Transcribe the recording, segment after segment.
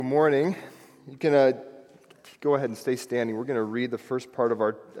Good morning. You can go ahead and stay standing. We're going to read the first part of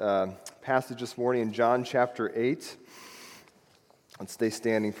our passage this morning in John chapter 8. Let's stay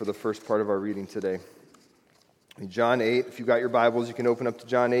standing for the first part of our reading today. In John 8, if you've got your Bibles, you can open up to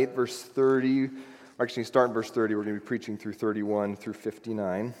John 8, verse 30. Actually, start in verse 30. We're going to be preaching through 31 through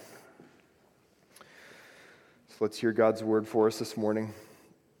 59. So let's hear God's word for us this morning.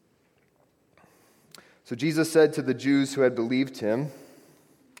 So Jesus said to the Jews who had believed him,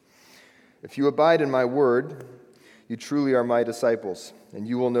 "If you abide in my word, you truly are my disciples, and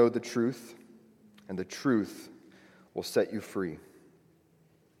you will know the truth, and the truth will set you free."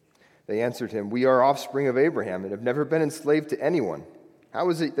 They answered him, "We are offspring of Abraham and have never been enslaved to anyone.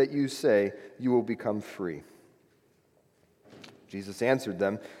 How is it that you say you will become free?" Jesus answered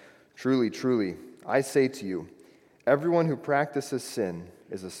them, "Truly, truly, I say to you, everyone who practices sin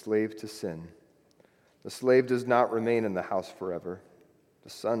is a slave to sin. The slave does not remain in the house forever. The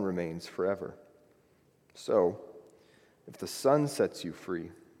Son remains forever. So, if the Son sets you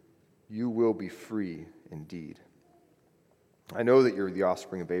free, you will be free indeed. I know that you're the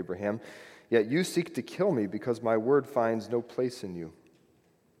offspring of Abraham, yet you seek to kill me because my word finds no place in you.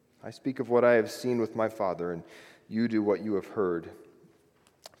 I speak of what I have seen with my Father, and you do what you have heard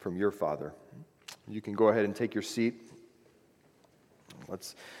from your father." You can go ahead and take your seat.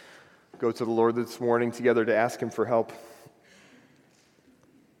 Let's go to the Lord this morning together to ask him for help.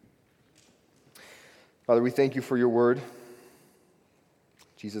 Father, we thank you for your word.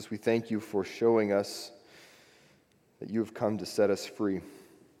 Jesus, we thank you for showing us that you have come to set us free.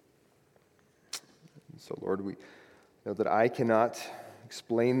 And so, Lord, we know that I cannot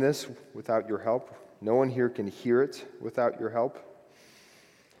explain this without your help. No one here can hear it without your help.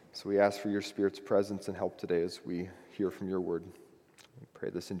 So we ask for your Spirit's presence and help today as we hear from your word. We pray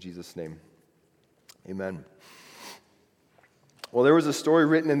this in Jesus' name. Amen. Well, there was a story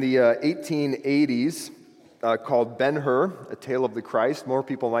written in the 1880s called Ben-Hur, A Tale of the Christ. More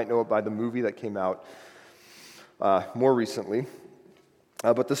people might know it by the movie that came out more recently.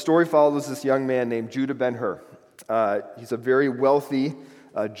 But the story follows this young man named Judah Ben-Hur. He's a very wealthy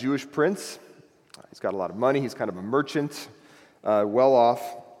Jewish prince. He's got a lot of money. He's kind of a merchant, well off,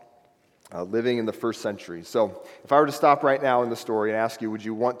 living in the first century. So if I were to stop right now in the story and ask you, would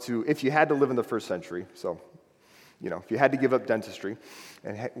you want to, if you had to live in the first century, so if you had to give up dentistry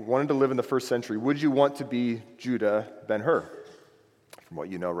and wanted to live in the first century, would you want to be Judah Ben-Hur? From what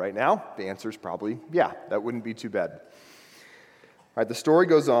you know right now, the answer is probably, yeah, that wouldn't be too bad. All right, the story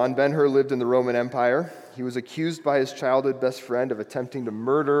goes on. Ben-Hur lived in the Roman Empire. He was accused by his childhood best friend of attempting to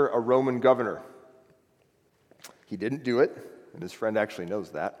murder a Roman governor. He didn't do it, and his friend actually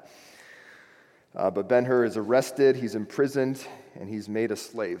knows that. But Ben-Hur is arrested, he's imprisoned, and he's made a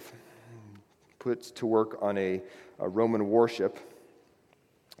slave. Put to work on a Roman warship.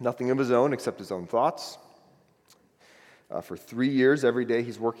 Nothing of his own except his own thoughts. For 3 years, every day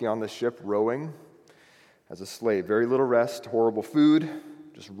he's working on this ship, rowing as a slave. Very little rest, horrible food,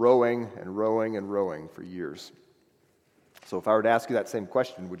 just rowing and rowing and rowing for years. So if I were to ask you that same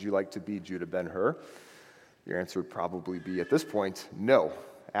question, would you like to be Judah Ben-Hur? Your answer would probably be, at this point, no,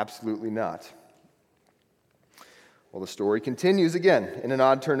 absolutely not. Well, the story continues again. In an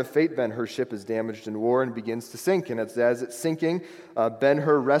odd turn of fate, Ben-Hur's ship is damaged in war and begins to sink. And as it's sinking,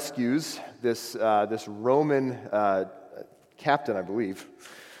 Ben-Hur rescues this Roman captain, I believe.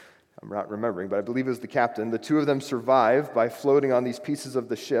 I'm not remembering, but I believe it was the captain. The two of them survive by floating on these pieces of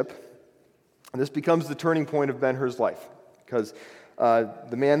the ship. And this becomes the turning point of Ben-Hur's life, because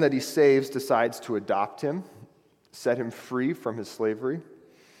the man that he saves decides to adopt him, set him free from his slavery.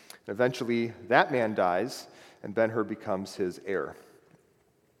 And eventually, that man dies, and Ben-Hur becomes his heir.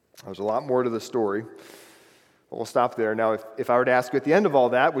 There's a lot more to the story, but we'll stop there. Now, if I were to ask you at the end of all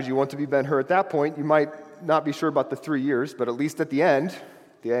that, would you want to be Ben-Hur at that point? You might not be sure about the 3 years, but at least at the end,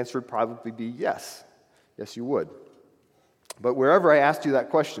 the answer would probably be yes. Yes, you would. But wherever I asked you that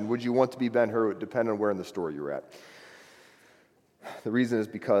question, would you want to be Ben-Hur, would depend on where in the story you're at. The reason is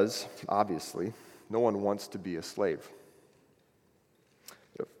because, obviously, no one wants to be a slave.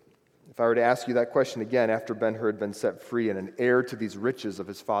 If I were to ask you that question again after Ben-Hur had been set free and an heir to these riches of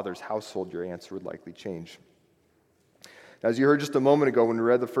his father's household, your answer would likely change. As you heard just a moment ago when we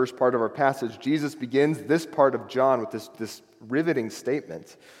read the first part of our passage, Jesus begins this part of John with this riveting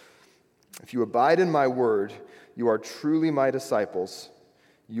statement. "If you abide in my word, you are truly my disciples.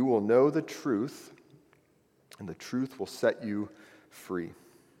 You will know the truth, and the truth will set you free."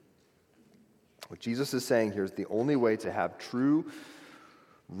 What Jesus is saying here is the only way to have true,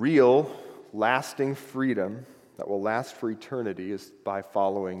 real, lasting freedom that will last for eternity is by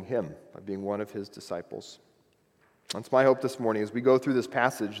following him, by being one of his disciples. That's my hope this morning as we go through this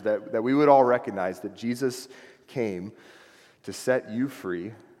passage that we would all recognize that Jesus came to set you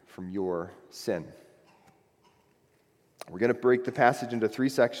free from your sin. We're going to break the passage into 3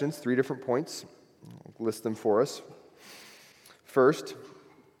 sections, 3 different points. I'll list them for us. First,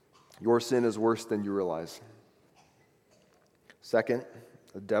 your sin is worse than you realize. Second,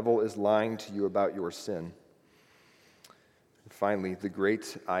 the devil is lying to you about your sin. And finally, the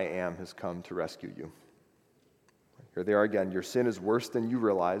great I Am has come to rescue you. Here they are again. Your sin is worse than you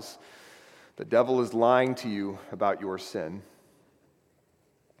realize. The devil is lying to you about your sin.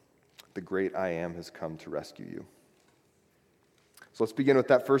 The great I Am has come to rescue you. So let's begin with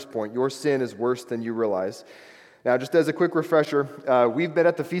that first point. Your sin is worse than you realize. Now, just as a quick refresher, we've been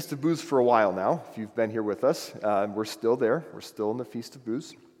at the Feast of Booths for a while now, if you've been here with us. We're still there. We're still in the Feast of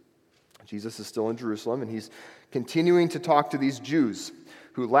Booths. Jesus is still in Jerusalem, and he's continuing to talk to these Jews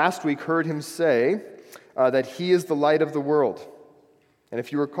who last week heard him say that he is the light of the world. And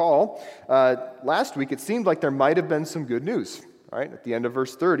if you recall, last week it seemed like there might have been some good news. Right, at the end of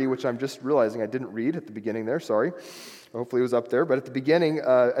verse 30, which I'm just realizing I didn't read at the beginning there, sorry. Hopefully it was up there. But at the beginning,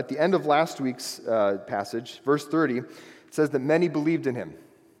 at the end of last week's passage, verse 30, it says that many believed in him.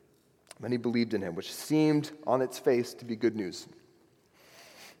 Many believed in him, which seemed on its face to be good news.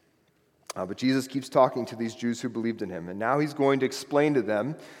 But Jesus keeps talking to these Jews who believed in him. And now he's going to explain to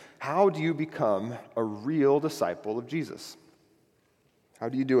them, how do you become a real disciple of Jesus? How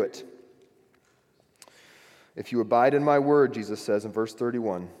do you do it? If you abide in my word, Jesus says in verse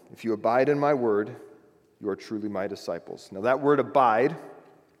 31, if you abide in my word, you are truly my disciples. Now that word abide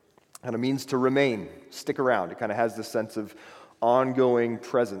kind of means to remain, stick around. It kind of has this sense of ongoing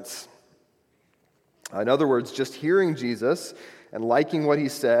presence. In other words, just hearing Jesus and liking what he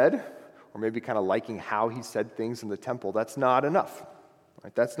said, or maybe kind of liking how he said things in the temple, that's not enough.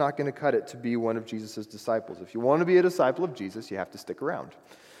 Right? That's not going to cut it to be one of Jesus' disciples. If you want to be a disciple of Jesus, you have to stick around.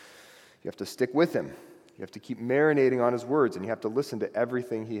 You have to stick with him. You have to keep marinating on his words, and you have to listen to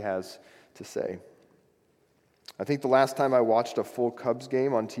everything he has to say. I think the last time I watched a full Cubs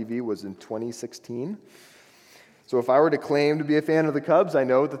game on TV was in 2016. So if I were to claim to be a fan of the Cubs, I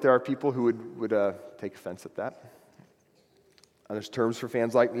know that there are people who would take offense at that. There's terms for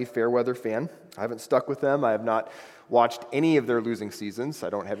fans like me, fair weather fan. I haven't stuck with them. I have not watched any of their losing seasons.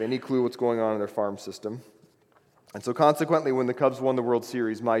 I don't have any clue what's going on in their farm system. And so consequently, when the Cubs won the World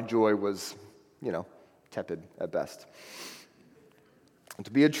Series, my joy was, tepid at best. And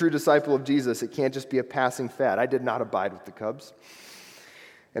to be a true disciple of Jesus, it can't just be a passing fad. I did not abide with the Cubs.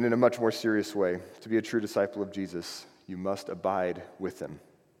 And in a much more serious way, to be a true disciple of Jesus, you must abide with him,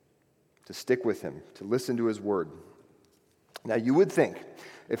 to stick with him, to listen to his word. Now, you would think,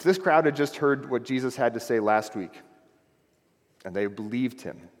 if this crowd had just heard what Jesus had to say last week, and they believed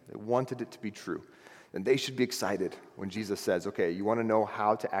him, they wanted it to be true, then they should be excited when Jesus says, okay, you want to know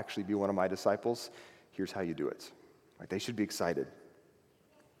how to actually be one of my disciples? Here's how you do it. Right? They should be excited.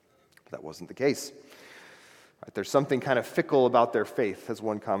 But that wasn't the case. Right? There's something kind of fickle about their faith, as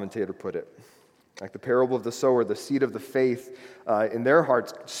one commentator put it. Like the parable of the sower, the seed of the faith in their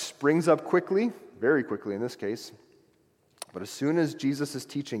hearts springs up quickly, very quickly in this case. But as soon as Jesus'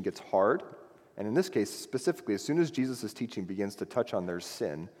 teaching gets hard, and in this case specifically, as soon as Jesus' teaching begins to touch on their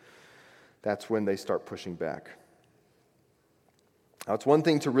sin, that's when they start pushing back. Now, it's one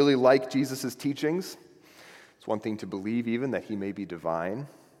thing to really like Jesus' teachings. It's one thing to believe even that he may be divine.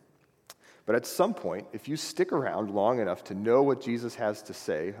 But at some point, if you stick around long enough to know what Jesus has to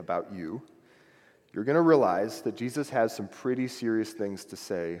say about you, you're going to realize that Jesus has some pretty serious things to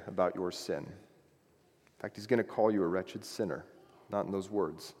say about your sin. In fact, he's going to call you a wretched sinner. Not in those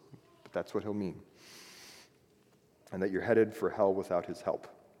words, but that's what he'll mean. And that you're headed for hell without his help.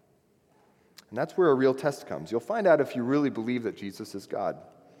 And that's where a real test comes. You'll find out if you really believe that Jesus is God.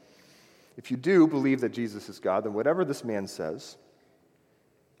 If you do believe that Jesus is God, then whatever this man says,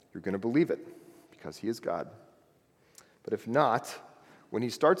 you're going to believe it because he is God. But if not, when he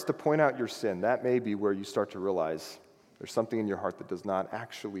starts to point out your sin, that may be where you start to realize there's something in your heart that does not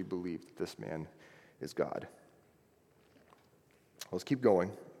actually believe that this man is God. Let's keep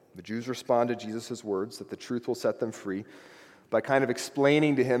going. The Jews respond to Jesus' words that the truth will set them free by kind of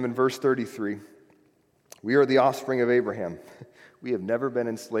explaining to him in verse 33, we are the offspring of Abraham. We have never been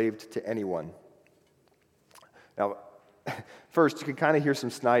enslaved to anyone. Now, first, you can kind of hear some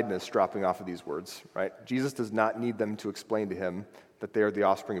snideness dropping off of these words, right? Jesus does not need them to explain to him that they are the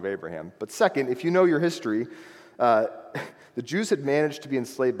offspring of Abraham. But second, if you know your history, the Jews had managed to be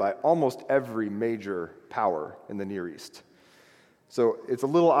enslaved by almost every major power in the Near East. So it's a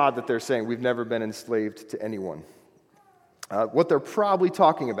little odd that they're saying we've never been enslaved to anyone. What they're probably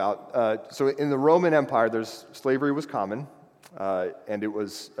talking about, so in the Roman Empire, slavery was common, and it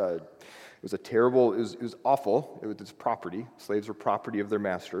was a terrible, it was awful. It was property. Slaves were property of their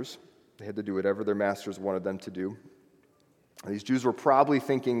masters. They had to do whatever their masters wanted them to do. And these Jews were probably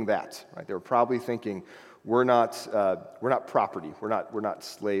thinking that, right? They were probably thinking, we're not property. We're not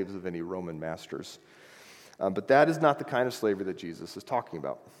slaves of any Roman masters. But that is not the kind of slavery that Jesus is talking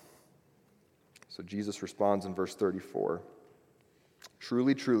about. So Jesus responds in verse 34.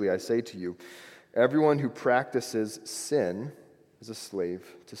 Truly, truly, I say to you, everyone who practices sin is a slave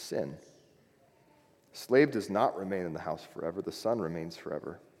to sin. The slave does not remain in the house forever. The son remains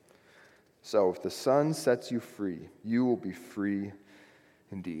forever. So if the Son sets you free, you will be free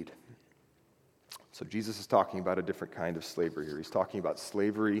indeed. So Jesus is talking about a different kind of slavery here. He's talking about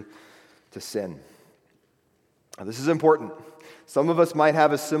slavery to sin. Now, this is important. Some of us might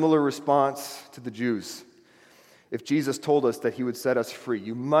have a similar response to the Jews. If Jesus told us that he would set us free,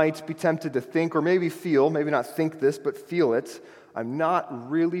 you might be tempted to think, or maybe feel, maybe not think this, but feel it, I'm not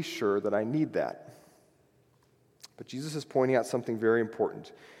really sure that I need that. But Jesus is pointing out something very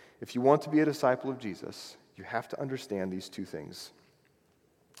important. If you want to be a disciple of Jesus, you have to understand these two things.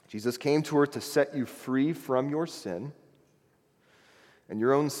 Jesus came to earth to set you free from your sin, and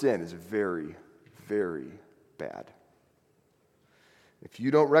your own sin is very, very bad. If you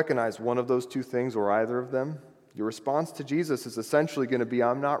don't recognize one of those two things or either of them, your response to Jesus is essentially going to be,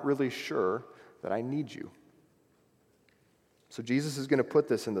 I'm not really sure that I need you. So Jesus is going to put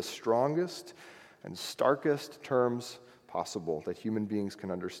this in the strongest and starkest terms possible that human beings can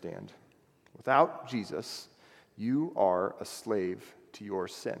understand. Without Jesus, you are a slave to your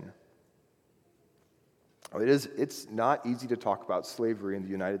sin. It's not easy to talk about slavery in the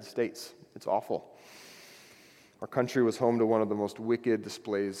United States. It's awful. Our country was home to one of the most wicked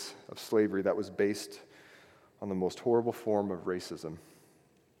displays of slavery that was based on the most horrible form of racism.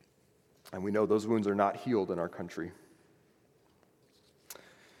 And we know those wounds are not healed in our country.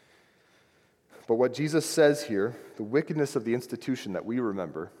 But what Jesus says here, the wickedness of the institution that we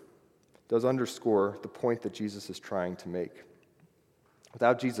remember, does underscore the point that Jesus is trying to make.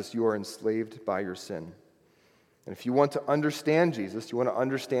 Without Jesus, you are enslaved by your sin. And if you want to understand Jesus, you want to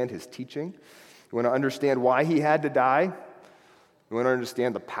understand his teaching, you want to understand why he had to die, you want to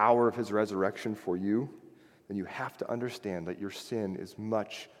understand the power of his resurrection for you, then you have to understand that your sin is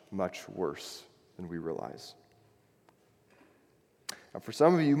much, much worse than we realize. Now, for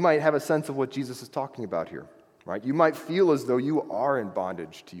some of you, you might have a sense of what Jesus is talking about here, right? You might feel as though you are in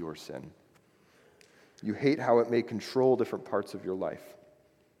bondage to your sin. You hate how it may control different parts of your life.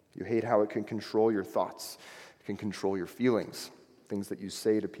 You hate how it can control your thoughts. It can control your feelings, things that you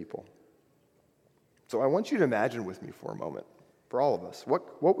say to people. So I want you to imagine with me for a moment, for all of us,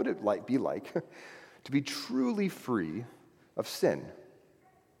 what would it be like to be truly free of sin?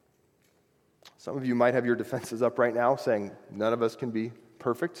 Some of you might have your defenses up right now saying, none of us can be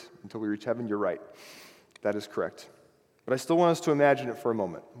perfect until we reach heaven. You're right. That is correct. But I still want us to imagine it for a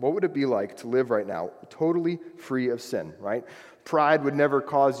moment. What would it be like to live right now totally free of sin, right? Pride would never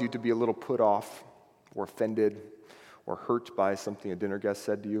cause you to be a little put off or offended or hurt by something a dinner guest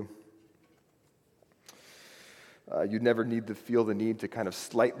said to you. You'd never need to feel the need to kind of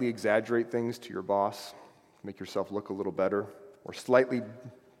slightly exaggerate things to your boss, make yourself look a little better, or slightly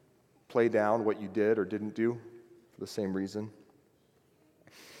play down what you did or didn't do for the same reason.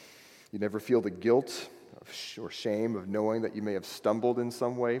 You never feel the guilt or shame of knowing that you may have stumbled in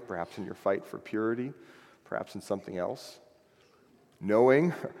some way, perhaps in your fight for purity, perhaps in something else.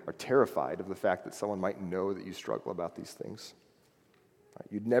 Knowing or terrified of the fact that someone might know that you struggle about these things.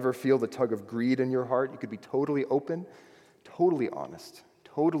 You'd never feel the tug of greed in your heart. You could be totally open, totally honest,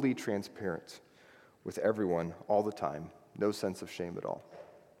 totally transparent with everyone all the time. No sense of shame at all.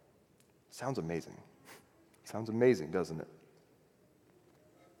 Sounds amazing. Sounds amazing, doesn't it?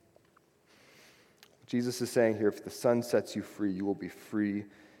 Jesus is saying here, if the Son sets you free, you will be free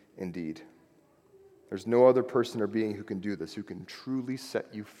indeed. There's no other person or being who can do this, who can truly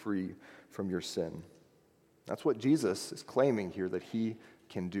set you free from your sin. That's what Jesus is claiming here that he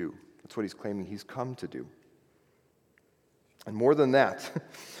can do. That's what he's claiming he's come to do. And more than that,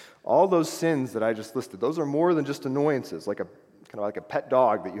 all those sins that I just listed, those are more than just annoyances, kind of like a pet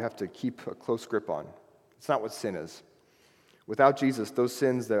dog that you have to keep a close grip on. It's not what sin is. Without Jesus, those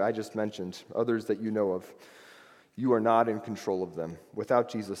sins that I just mentioned, others that you know of, you are not in control of them. Without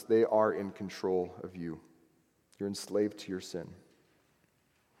Jesus, they are in control of you. You're enslaved to your sin.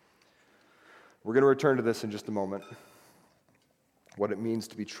 We're going to return to this in just a moment, what it means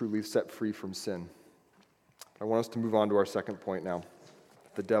to be truly set free from sin. I want us to move on to our second point now.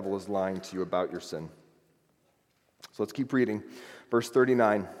 The devil is lying to you about your sin. So So let's keep reading. Verse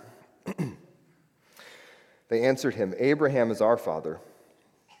 39. They answered him, "Abraham is our father."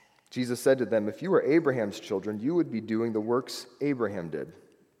 Jesus said to them, "If you were Abraham's children, you would be doing the works Abraham did.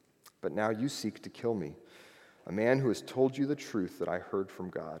 But now you seek to kill me, a man who has told you the truth that I heard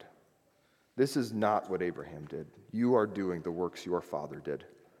from God. This is not what Abraham did. You are doing the works your father did."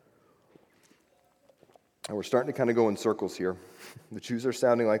 And we're starting to kind of go in circles here. The Jews are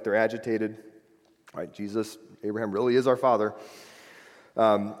sounding like they're agitated. All right, Jesus, Abraham really is our father.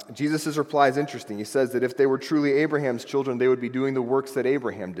 Jesus' reply is interesting. He says that if they were truly Abraham's children, they would be doing the works that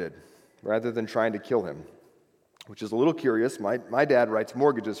Abraham did, rather than trying to kill him, which is a little curious. My dad writes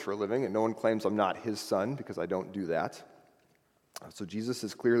mortgages for a living, and no one claims I'm not his son because I don't do that. So Jesus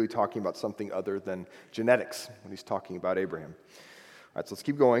is clearly talking about something other than genetics when he's talking about Abraham. All right, so let's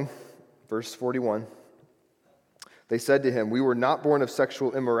keep going. Verse 41. They said to him, "We were not born of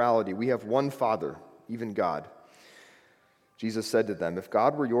sexual immorality. We have one Father, even God." Jesus said to them, "If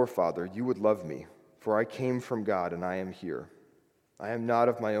God were your Father, you would love me, for I came from God and I am here. I am not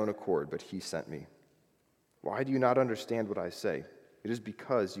of my own accord, but he sent me. Why do you not understand what I say? It is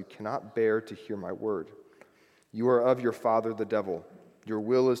because you cannot bear to hear my word. You are of your father the devil. Your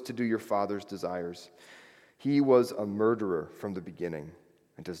will is to do your father's desires. He was a murderer from the beginning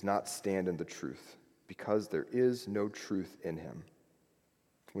and does not stand in the truth, because there is no truth in him.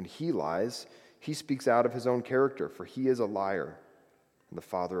 When he lies, he speaks out of his own character, for he is a liar and the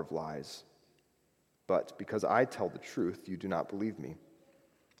father of lies. But because I tell the truth, you do not believe me.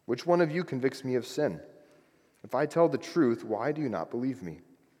 Which one of you convicts me of sin? If I tell the truth, why do you not believe me?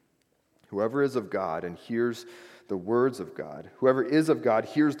 Whoever is of God and hears the words of God, whoever is of God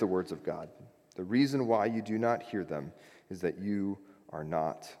hears the words of God. The reason why you do not hear them is that you are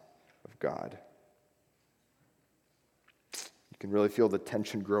not of God." You can really feel the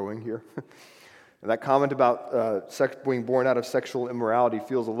tension growing here. And that comment about being born out of sexual immorality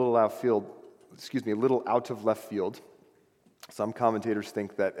feels a little out of left field. Some commentators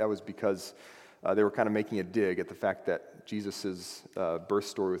think that was because they were kind of making a dig at the fact that Jesus' birth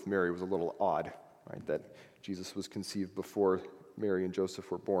story with Mary was a little odd, right? That Jesus was conceived before Mary and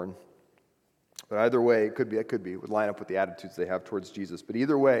Joseph were born. But either way, it would line up with the attitudes they have towards Jesus. But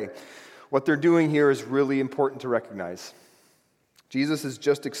either way, what they're doing here is really important to recognize. Jesus has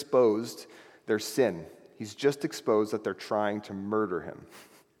just exposed their sin. He's just exposed that they're trying to murder him.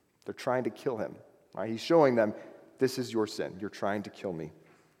 They're trying to kill him. Right? He's showing them, this is your sin. You're trying to kill me.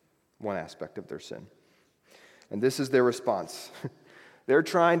 One aspect of their sin. And this is their response. They're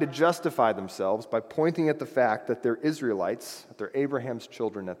trying to justify themselves by pointing at the fact that they're Israelites, that they're Abraham's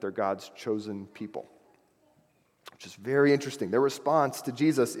children, that they're God's chosen people. Which is very interesting. Their response to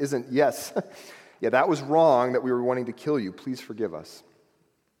Jesus isn't, yes, yeah, that was wrong that we were wanting to kill you. Please forgive us.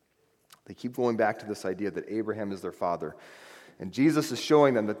 They keep going back to this idea that Abraham is their father. And Jesus is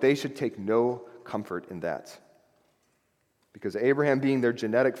showing them that they should take no comfort in that. Because Abraham, being their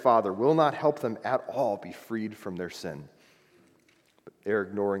genetic father, will not help them at all be freed from their sin. But they're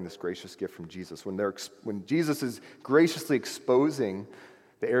ignoring this gracious gift from Jesus. When Jesus is graciously exposing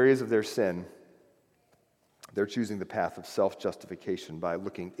the areas of their sin, they're choosing the path of self-justification by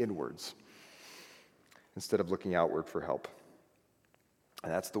looking inwards instead of looking outward for help.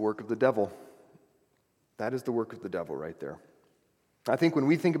 And that's the work of the devil. That is the work of the devil right there. I think when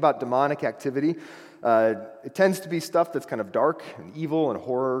we think about demonic activity, it tends to be stuff that's kind of dark and evil and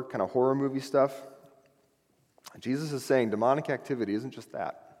horror, kind of horror movie stuff. Jesus is saying demonic activity isn't just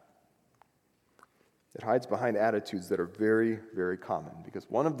that. It hides behind attitudes that are very, very common, because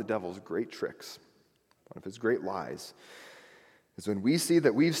one of the devil's great tricks, one of his great lies, is when we see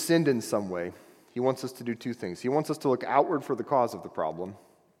that we've sinned in some way, he wants us to do two things. He wants us to look outward for the cause of the problem,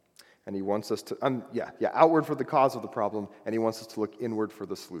 and he wants us to, outward for the cause of the problem, and he wants us to look inward for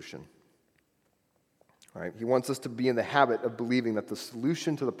the solution. All right? He wants us to be in the habit of believing that the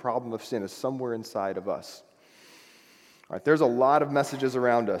solution to the problem of sin is somewhere inside of us. All right? There's a lot of messages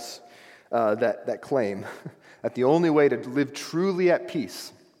around us that claim that the only way to live truly at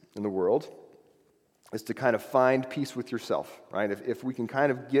peace in the world is to kind of find peace with yourself, right? If we can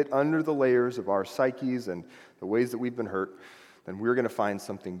kind of get under the layers of our psyches and the ways that we've been hurt, then we're going to find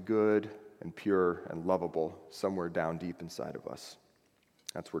something good and pure and lovable somewhere down deep inside of us.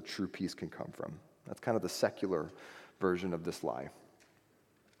 That's where true peace can come from. That's kind of the secular version of this lie.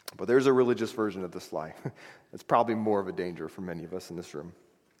 But there's a religious version of this lie. It's probably more of a danger for many of us in this room.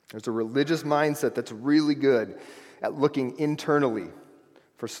 There's a religious mindset that's really good at looking internally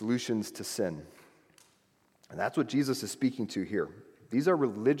for solutions to sin. And that's what Jesus is speaking to here. These are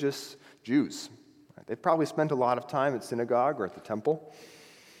religious Jews. They've probably spent a lot of time at synagogue or at the temple.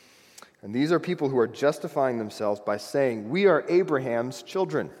 And these are people who are justifying themselves by saying, we are Abraham's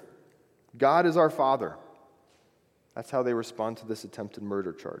children. God is our father. That's how they respond to this attempted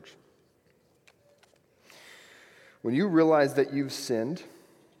murder charge. When you realize that you've sinned,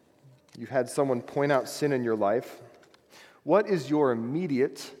 you've had someone point out sin in your life, what is your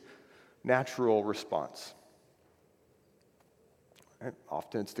immediate natural response? Right?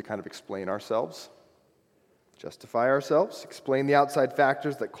 Often it's to kind of explain ourselves, justify ourselves, explain the outside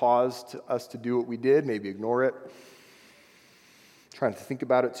factors that caused us to do what we did, maybe ignore it, trying to think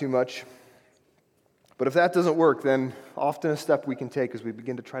about it too much. But if that doesn't work, then often a step we can take is we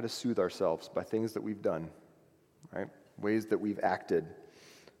begin to try to soothe ourselves by things that we've done, right? Ways that we've acted,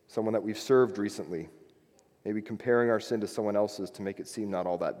 someone that we've served recently, maybe comparing our sin to someone else's to make it seem not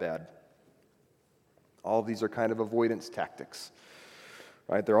all that bad. All of these are kind of avoidance tactics,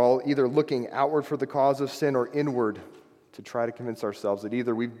 right? They're all either looking outward for the cause of sin or inward to try to convince ourselves that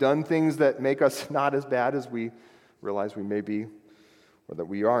either we've done things that make us not as bad as we realize we may be, or that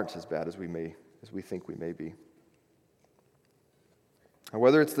we aren't as bad as we think we may be. And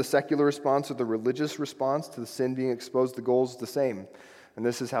whether it's the secular response or the religious response to the sin being exposed, the goal is the same. And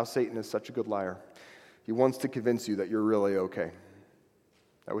this is how Satan is such a good liar. He wants to convince you that you're really okay.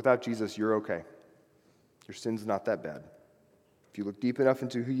 That without Jesus, you're okay. Your sin's not that bad. If you look deep enough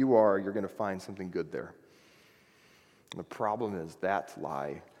into who you are, you're going to find something good there. And the problem is that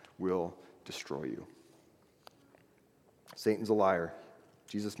lie will destroy you. Satan's a liar.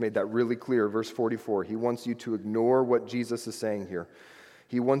 Jesus made that really clear. Verse 44, he wants you to ignore what Jesus is saying here.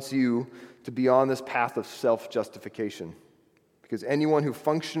 He wants you to be on this path of self-justification. Because anyone who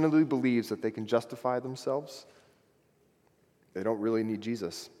functionally believes that they can justify themselves, they don't really need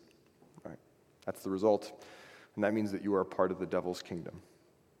Jesus. Right? That's the result. And that means that you are a part of the devil's kingdom.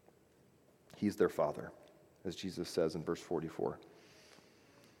 He's their father, as Jesus says in verse 44.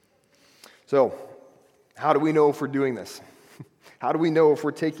 So, how do we know if we're doing this? How do we know if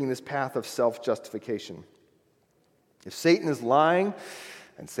we're taking this path of self-justification? If Satan is lying,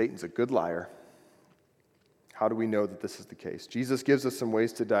 and Satan's a good liar, how do we know that this is the case? Jesus gives us some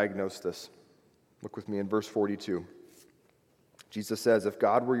ways to diagnose this. Look with me in verse 42. Jesus says, if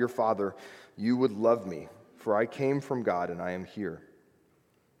God were your father, you would love me, for I came from God and I am here.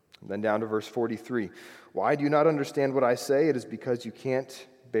 And then down to verse 43. Why do you not understand what I say? It is because you can't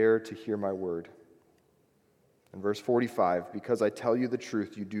bear to hear my word. And verse 45, because I tell you the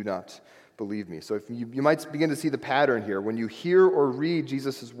truth, you do not believe me. So if you might begin to see the pattern here. When you hear or read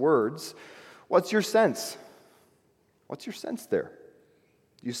Jesus' words, what's your sense? What's your sense there?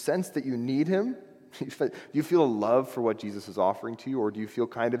 Do you sense that you need him? Do you feel a love for what Jesus is offering to you, or do you feel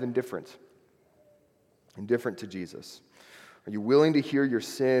kind of indifferent? Indifferent to Jesus? Are you willing to hear your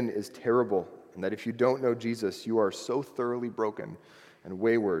sin is terrible, and that if you don't know Jesus, you are so thoroughly broken and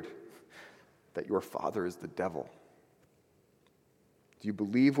wayward that your father is the devil? Do you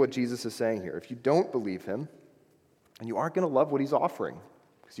believe what Jesus is saying here? If you don't believe him, and you aren't going to love what he's offering,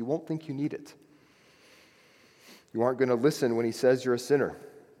 because you won't think you need it. You aren't going to listen when he says you're a sinner.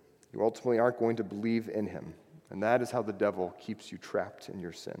 You ultimately aren't going to believe in him. And that is how the devil keeps you trapped in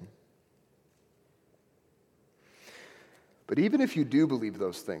your sin. But even if you do believe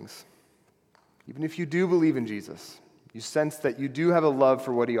those things, even if you do believe in Jesus, you sense that you do have a love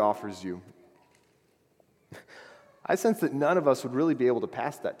for what he offers you, I sense that none of us would really be able to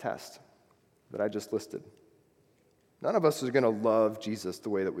pass that test that I just listed. None of us are going to love Jesus the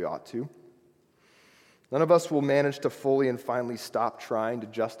way that we ought to. None of us will manage to fully and finally stop trying to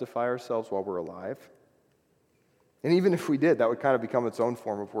justify ourselves while we're alive. And even if we did, that would kind of become its own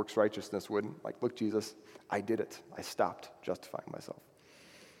form of works righteousness, wouldn't? Like, look, Jesus, I did it. I stopped justifying myself.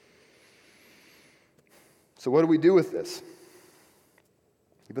 So what do we do with this?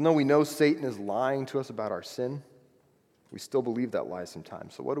 Even though we know Satan is lying to us about our sin, we still believe that lie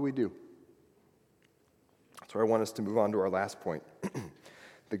sometimes. So what do we do? That's where I want us to move on to our last point.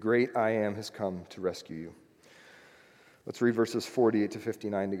 The great I am has come to rescue you. Let's read verses 48 to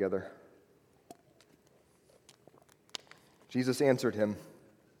 59 together. Jesus answered him,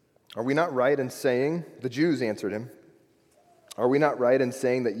 "Are we not right in saying," the Jews answered him, "Are we not right in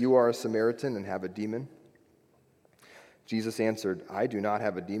saying that you are a Samaritan and have a demon?" Jesus answered, "I do not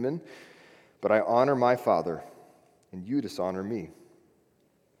have a demon, but I honor my Father, and you dishonor me.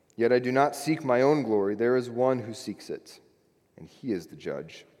 Yet I do not seek my own glory. There is one who seeks it, and he is the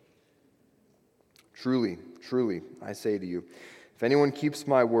judge. Truly, truly, I say to you, if anyone keeps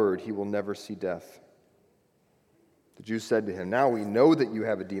my word, he will never see death." The Jews said to him, "Now we know that you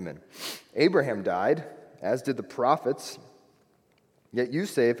have a demon. Abraham died, as did the prophets. Yet you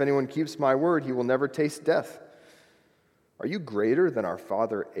say, if anyone keeps my word, he will never taste death. Are you greater than our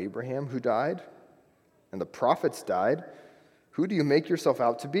father Abraham, who died? And the prophets died. Who do you make yourself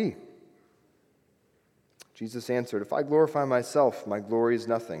out to be?" Jesus answered, "If I glorify myself, my glory is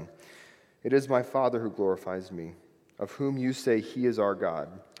nothing. It is my Father who glorifies me, of whom you say he is our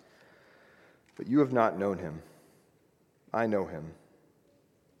God. But you have not known him. I know him.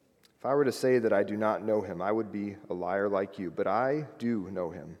 If I were to say that I do not know him, I would be a liar like you. But I do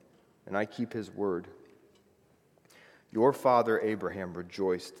know him, and I keep his word. Your father Abraham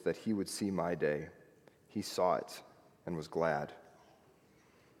rejoiced that he would see my day. He saw it and was glad."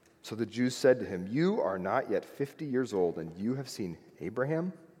 So the Jews said to him, "You are not yet 50 years old, and you have seen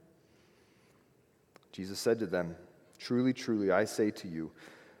Abraham?" Jesus said to them, "Truly, truly, I say to you,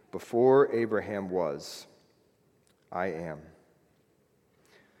 before Abraham was, I am."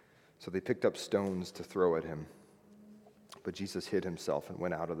 So they picked up stones to throw at him. But Jesus hid himself and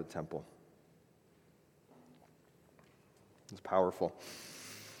went out of the temple. It's powerful.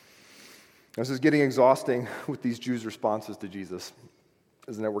 This is getting exhausting with these Jews' responses to Jesus,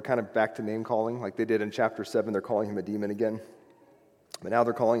 isn't it? We're kind of back to name calling, like they did in chapter 7. They're calling him a demon again. But now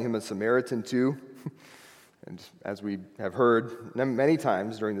they're calling him a Samaritan too. And as we have heard many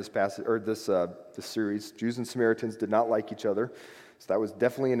times during this passage or this series, Jews and Samaritans did not like each other. So that was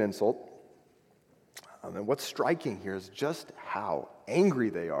definitely an insult. And what's striking here is just how angry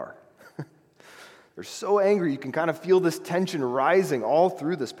they are. They're so angry, you can kind of feel this tension rising all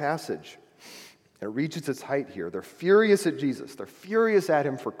through this passage. It reaches its height here. They're furious at Jesus. They're furious at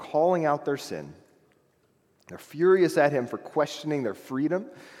him for calling out their sin. They're furious at him for questioning their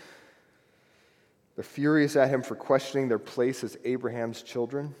freedom. They're furious at him for questioning their place as Abraham's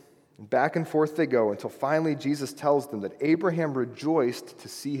children. And back and forth they go until finally Jesus tells them that Abraham rejoiced to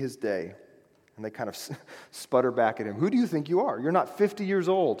see his day. And they kind of sputter back at him. "Who do you think you are? You're not 50 years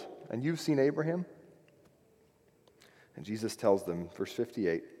old, and you've seen Abraham?" And Jesus tells them, verse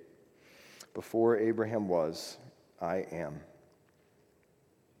 58, "Before Abraham was, I am."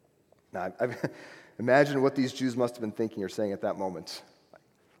 Now, imagine what these Jews must have been thinking or saying at that moment.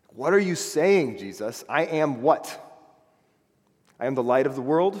 "What are you saying, Jesus? I am what? I am the light of the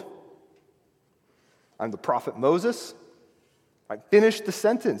world? I'm the prophet Moses? I finished the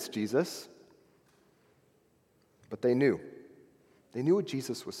sentence, Jesus." But they knew. They knew what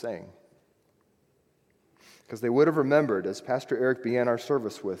Jesus was saying. Because they would have remembered, as Pastor Eric began our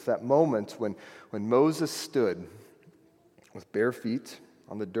service with, that moment when Moses stood with bare feet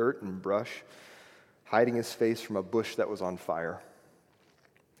on the dirt and brush, hiding his face from a bush that was on fire,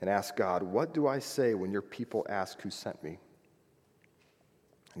 and asked God, "What do I say when your people ask who sent me?"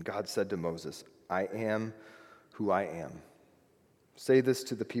 And God said to Moses, "I am who I am. Say this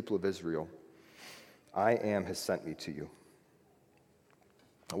to the people of Israel, I am has sent me to you."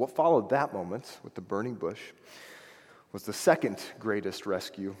 And what followed that moment with the burning bush was the second greatest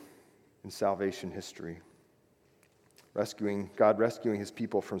rescue in salvation history. God rescuing his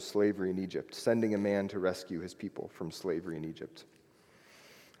people from slavery in Egypt, sending a man to rescue his people from slavery in Egypt.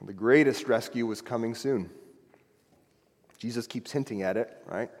 And the greatest rescue was coming soon. Jesus keeps hinting at it,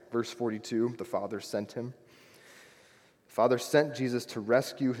 right? Verse 42, the Father sent him. The Father sent Jesus to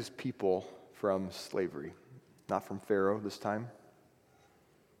rescue his people from slavery, not from Pharaoh this time.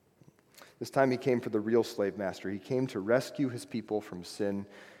 This time he came for the real slave master. He came to rescue his people from sin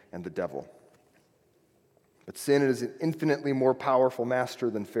and the devil. But sin is an infinitely more powerful master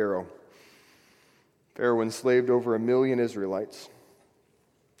than Pharaoh. Pharaoh enslaved over 1 million Israelites.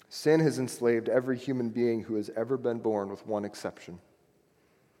 Sin has enslaved every human being who has ever been born, with one exception.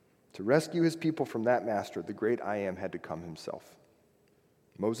 To rescue his people from that master, the great I Am had to come himself.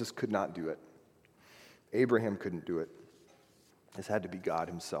 Moses could not do it. Abraham couldn't do it. This had to be God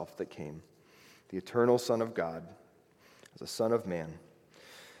himself that came, the eternal Son of God, as a Son of Man,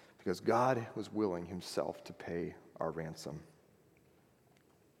 because God was willing himself to pay our ransom.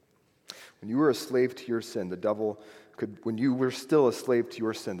 When you were a slave to your sin, when you were still a slave to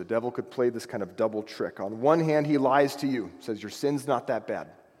your sin, the devil could play this kind of double trick. On one hand, he lies to you, says your sin's not that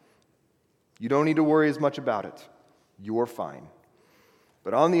bad. You don't need to worry as much about it. You're fine.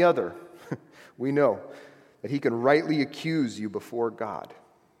 But on the other, we know that he can rightly accuse you before God.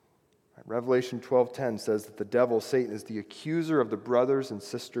 Revelation 12:10 says that the devil, Satan, is the accuser of the brothers and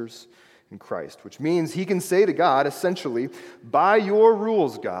sisters in Christ, which means he can say to God, essentially, by your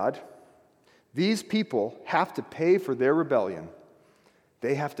rules, God, these people have to pay for their rebellion.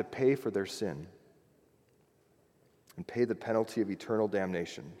 They have to pay for their sin and pay the penalty of eternal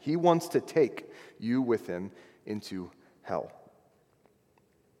damnation. He wants to take you with him into hell.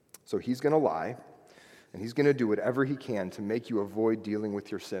 So he's going to lie, and he's going to do whatever he can to make you avoid dealing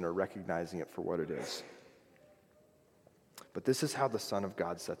with your sin or recognizing it for what it is. But this is how the Son of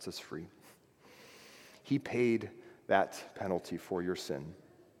God sets us free. He paid that penalty for your sin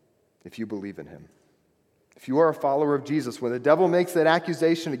if you believe in him. If you are a follower of Jesus, when the devil makes that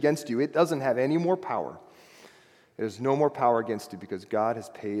accusation against you, it doesn't have any more power. It has no more power against you because God has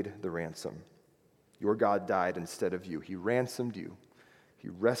paid the ransom. Your God died instead of you. He ransomed you. He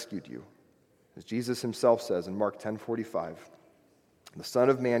rescued you. As Jesus himself says in Mark 10:45, the Son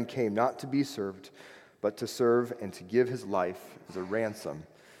of Man came not to be served, but to serve and to give his life as a ransom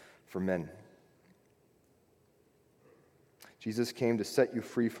for men. Jesus came to set you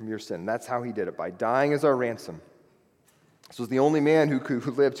free from your sin. That's how he did it, by dying as our ransom. This was the only man who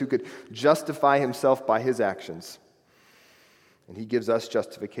lived who could justify himself by his actions. And he gives us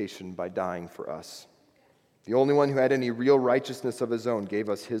justification by dying for us. The only one who had any real righteousness of his own gave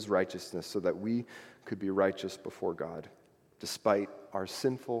us his righteousness so that we could be righteous before God, despite our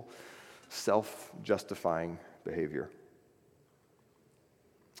sinful, self-justifying behavior.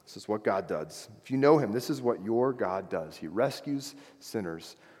 This is what God does. If you know him, this is what your God does. He rescues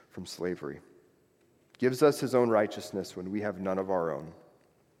sinners from slavery, gives us his own righteousness when we have none of our own.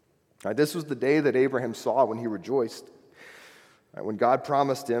 This was the day that Abraham saw when he rejoiced. When God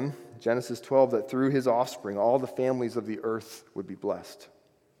promised him, Genesis 12, that through his offspring, all the families of the earth would be blessed.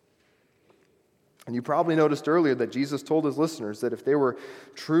 And you probably noticed earlier that Jesus told his listeners that if they were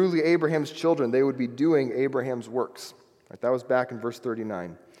truly Abraham's children, they would be doing Abraham's works. That was back in verse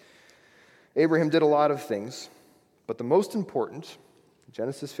 39. Abraham did a lot of things, but the most important,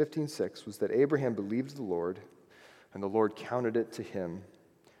 Genesis 15:6, was that Abraham believed the Lord, and the Lord counted it to him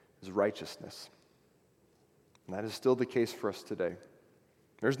as righteousness. And that is still the case for us today.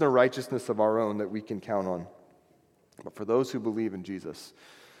 There's no righteousness of our own that we can count on. But for those who believe in Jesus,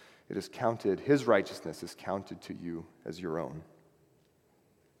 it is counted, his righteousness is counted to you as your own.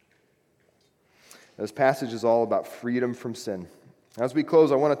 This passage is all about freedom from sin. As we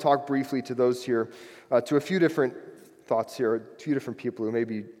close, I want to talk briefly to those here, to a few different thoughts here, a few different people who may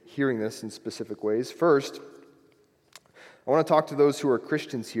be hearing this in specific ways. First, I want to talk to those who are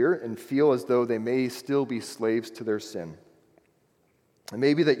Christians here and feel as though they may still be slaves to their sin. And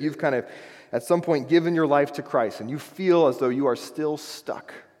maybe that you've kind of, at some point, given your life to Christ, and you feel as though you are still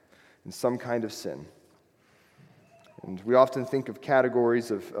stuck in some kind of sin. And we often think of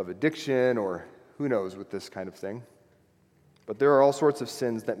categories of addiction or who knows with this kind of thing. But there are all sorts of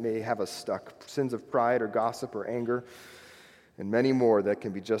sins that may have us stuck, sins of pride or gossip or anger, and many more that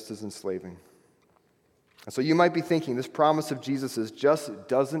can be just as enslaving. And so you might be thinking, this promise of Jesus just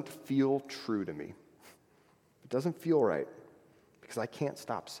doesn't feel true to me. It doesn't feel right because I can't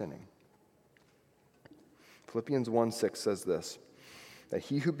stop sinning. Philippians 1:6 says this, that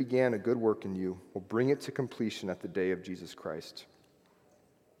he who began a good work in you will bring it to completion at the day of Jesus Christ.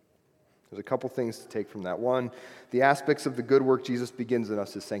 There's a couple things to take from that. One, the aspects of the good work Jesus begins in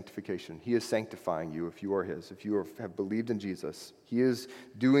us is sanctification. He is sanctifying you if you are his. If you have believed in Jesus, he is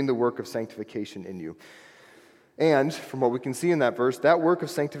doing the work of sanctification in you. And from what we can see in that verse, that work of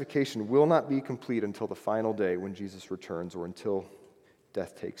sanctification will not be complete until the final day when Jesus returns or until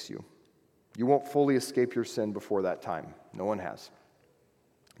death takes you. You won't fully escape your sin before that time. No one has.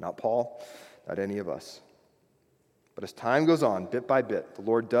 Not Paul, not any of us. But as time goes on, bit by bit, the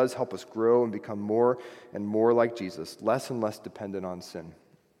Lord does help us grow and become more and more like Jesus, less and less dependent on sin.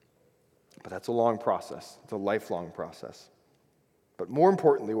 But that's a long process. It's a lifelong process. But more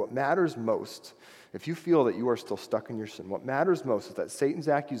importantly, what matters most, if you feel that you are still stuck in your sin, what matters most is that Satan's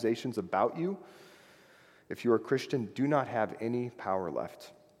accusations about you, if you are a Christian, do not have any power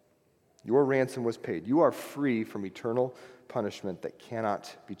left. Your ransom was paid. You are free from eternal punishment that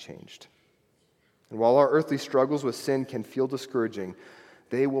cannot be changed. And while our earthly struggles with sin can feel discouraging,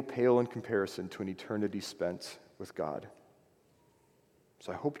 they will pale in comparison to an eternity spent with God.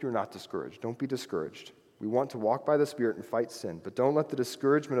 So I hope you're not discouraged. Don't be discouraged. We want to walk by the Spirit and fight sin, but don't let the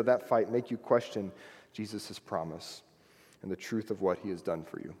discouragement of that fight make you question Jesus' promise and the truth of what he has done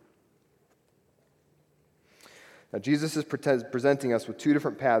for you. Now, Jesus is presenting us with two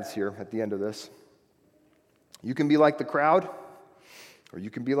different paths here at the end of this. You can be like the crowd, or you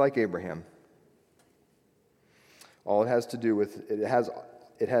can be like Abraham. It all has to do with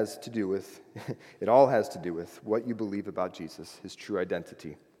what you believe about Jesus, his true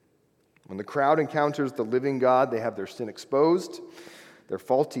identity. When the crowd encounters the living God, they have their sin exposed, their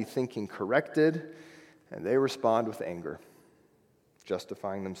faulty thinking corrected, and they respond with anger,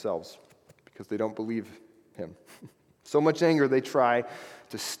 justifying themselves because they don't believe him. So much anger they try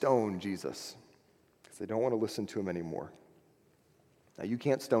to stone Jesus because they don't want to listen to him anymore. Now, you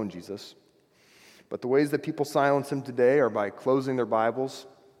can't stone Jesus. But the ways that people silence him today are by closing their Bibles,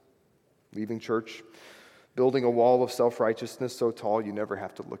 leaving church, building a wall of self-righteousness so tall you never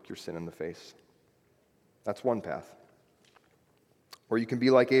have to look your sin in the face. That's one path. Or you can be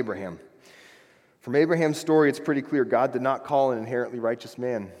like Abraham. From Abraham's story, it's pretty clear God did not call an inherently righteous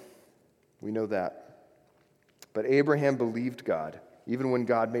man. We know that. But Abraham believed God, even when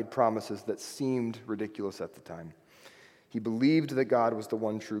God made promises that seemed ridiculous at the time. He believed that God was the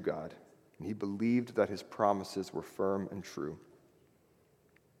one true God, and he believed that his promises were firm and true.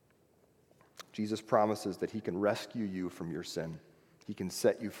 Jesus promises that he can rescue you from your sin. He can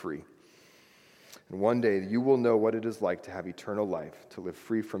set you free. And one day you will know what it is like to have eternal life, to live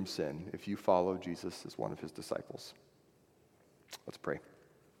free from sin, if you follow Jesus as one of his disciples. Let's pray.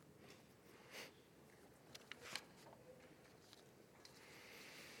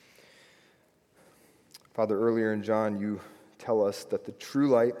 Father, earlier in John, you tell us that the true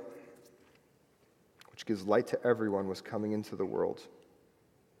light, which gives light to everyone, was coming into the world.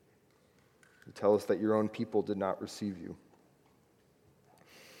 You tell us that your own people did not receive you.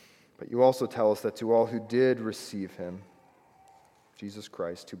 But you also tell us that to all who did receive him, Jesus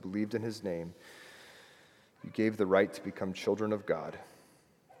Christ, who believed in his name, you gave the right to become children of God.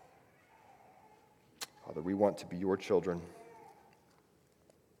 Father, we want to be your children.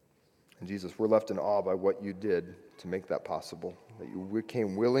 And Jesus, we're left in awe by what you did to make that possible, that you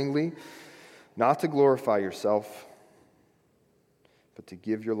came willingly, not to glorify yourself, but to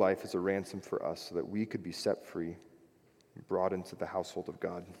give your life as a ransom for us so that we could be set free and brought into the household of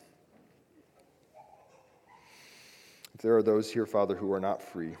God. If there are those here, Father, who are not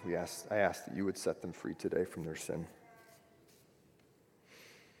free, I ask that you would set them free today from their sin.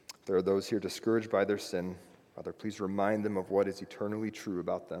 If there are those here discouraged by their sin, Father, please remind them of what is eternally true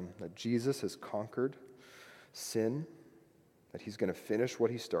about them, that Jesus has conquered sin, that he's going to finish what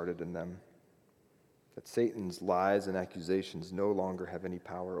he started in them, that Satan's lies and accusations no longer have any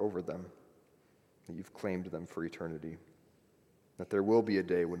power over them, that you've claimed them for eternity, that there will be a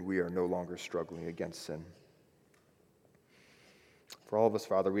day when we are no longer struggling against sin. For all of us,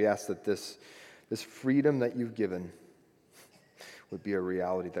 Father, we ask that this freedom that you've given would be a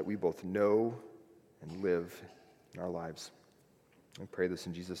reality that we both know and live in our lives. I pray this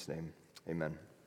in Jesus' name. Amen.